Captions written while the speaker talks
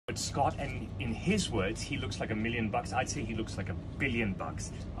Scott, and in his words, he looks like $1 million. I'd say he looks like $1 billion.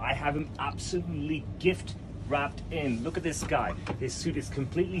 I have him absolutely gift wrapped in. Look at this guy. His suit is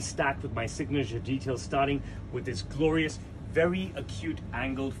completely stacked with my signature details, starting with this glorious, very acute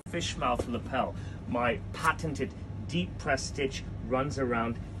angled fish mouth lapel. My patented deep press stitch runs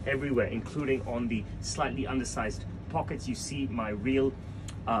around everywhere, including on the slightly undersized pockets. You see my real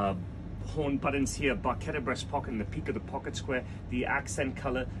horn buttons here, barchetta breast pocket in the peak of the pocket square, the accent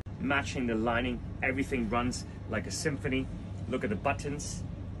color matching the lining. Everything runs like a symphony. Look at the buttons,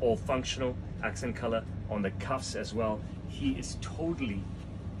 all functional, accent color on the cuffs as well. He is totally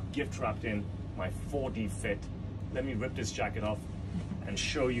gift wrapped in my 4D fit. Let me rip this jacket off and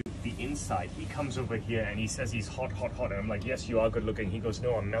show you the inside. He comes over here and he says he's hot, hot, hot. And I'm like, yes, you are good looking. He goes,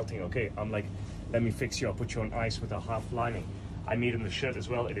 no, I'm melting. Okay. I'm like, let me fix you. I'll put you on ice with a half lining. I made him the shirt as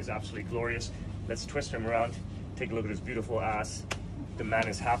well. It is absolutely glorious. Let's twist him around. Take a look at his beautiful ass. The man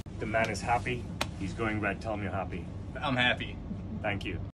is happy. The man is happy. He's going red. Tell him you're happy. I'm happy. Thank you.